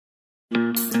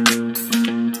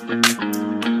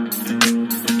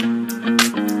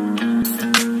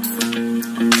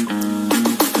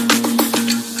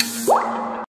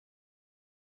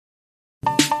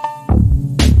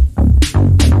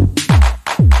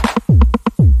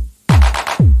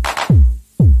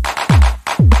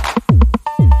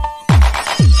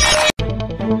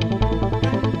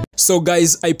So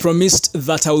guys, I promised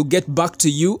that I will get back to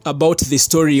you about the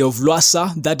story of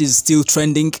Lwasa that is still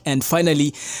trending, and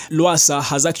finally Lwasa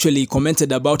has actually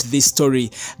commented about this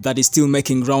story that is still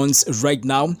making rounds right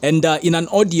now. And in an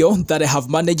audio that I have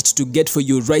managed to get for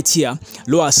you right here,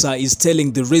 Lwasa is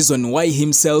telling the reason why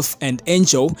himself and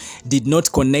Angel did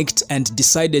not connect and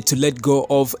decided to let go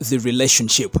of the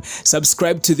relationship.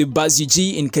 Subscribe to the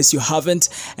bizuse in case you haven't,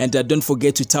 and don't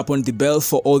forget to tap on the bell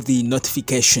for all the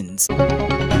notifications.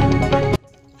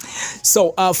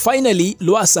 So finally,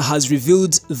 Lwasa has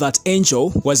revealed that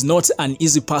Angel was not an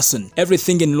easy person.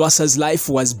 Everything in Lwasa's life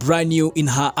was brand new in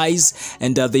her eyes,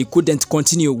 and they couldn't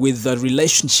continue with the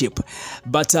relationship.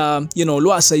 But you know,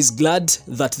 Lwasa is glad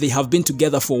that they have been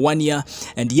together for 1 year,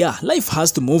 and yeah, life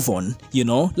has to move on. You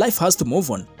know, life has to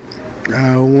move on.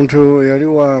 Umuntu yali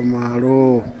wa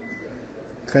malo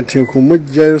kati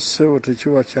kumujjayo ssebo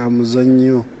tekiba kya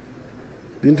muzannyo.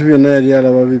 Bintu byonna yali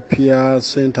alaba bipya,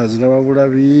 sente aziraba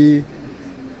bulabi.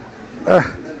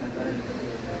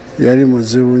 Yali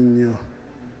muzibu nnyo.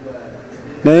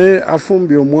 Naye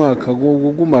afumbye omwaka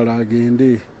gw'ogwo gumala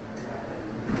agende.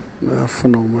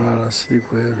 N'afuna omulala si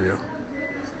ku ebyo.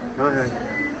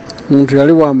 Omuntu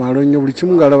yali wa malo nnyo, buli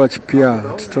kimu ng'alaba kipya.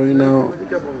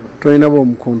 Tolina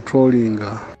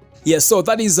b'omukontrolinga. Yes, so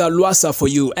that is Lwasa for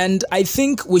you, and I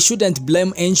think we shouldn't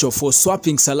blame Angel for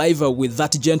swapping saliva with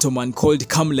that gentleman called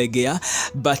Kamlegea,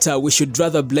 but we should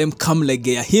rather blame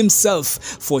Kamlegea himself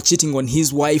for cheating on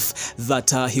his wife that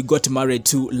he got married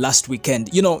to last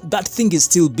weekend. You know, that thing is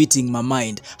still beating my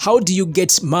mind. How do you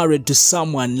get married to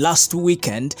someone last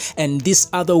weekend and this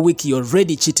other week you're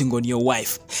already cheating on your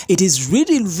wife? It is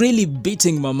really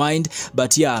beating my mind,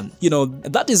 but yeah, you know,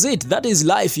 that is it. That is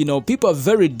life. You know, people are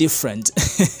very different.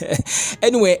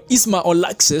 Anyway, Isma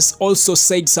Olaxis also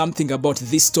said something about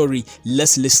this story.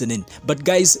 Let's listen in. But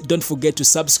guys, don't forget to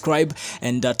subscribe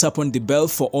and tap on the bell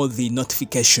for all the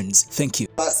notifications. Thank you.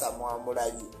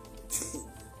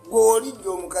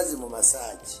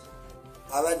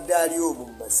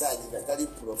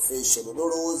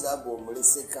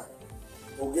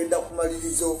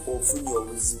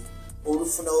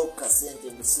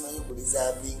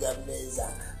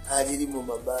 Aliri mu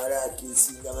mabara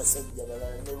akisinga abasajja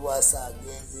balala ne Lwasa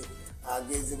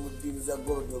agenze mu ddiru za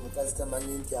gold omukazi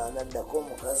tamanyi nti anaddako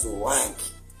omukazi owange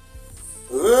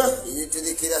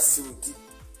yeterekera suuti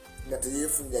nga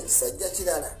teyefunira kisajja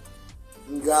kirala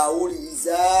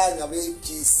ng'awuliriza nga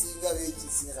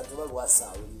bekisinga katoba Lwasa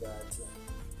awulira atya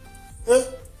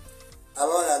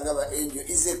abawala nga ba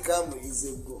Angel ize kamu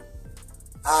ize go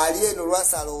ali eno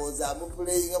Lwasa alowooza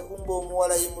amupuleyinga kumba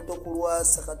omuwala yemuto ku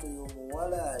Lwasa kati oyo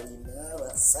omuwala alina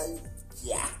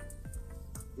abasajja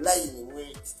layini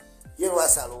bweti ye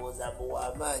Lwasa alowooza mbu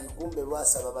w'amaanyi kumbe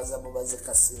Lwasa babaza mubaze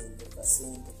kasente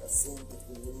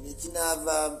kunyirira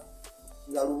ekinaavaamu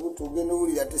nga lubuto ogenda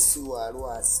owulira tesi wa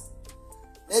Lwasa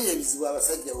naye ebizibu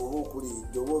abasajja oba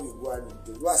okulidde oba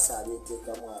obigwanidde Lwasa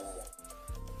aleeteekamu alala.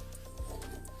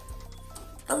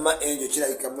 Amma Angel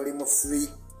kirabika mulimu free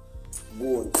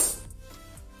good.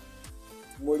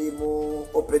 Mulimu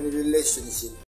open relationship.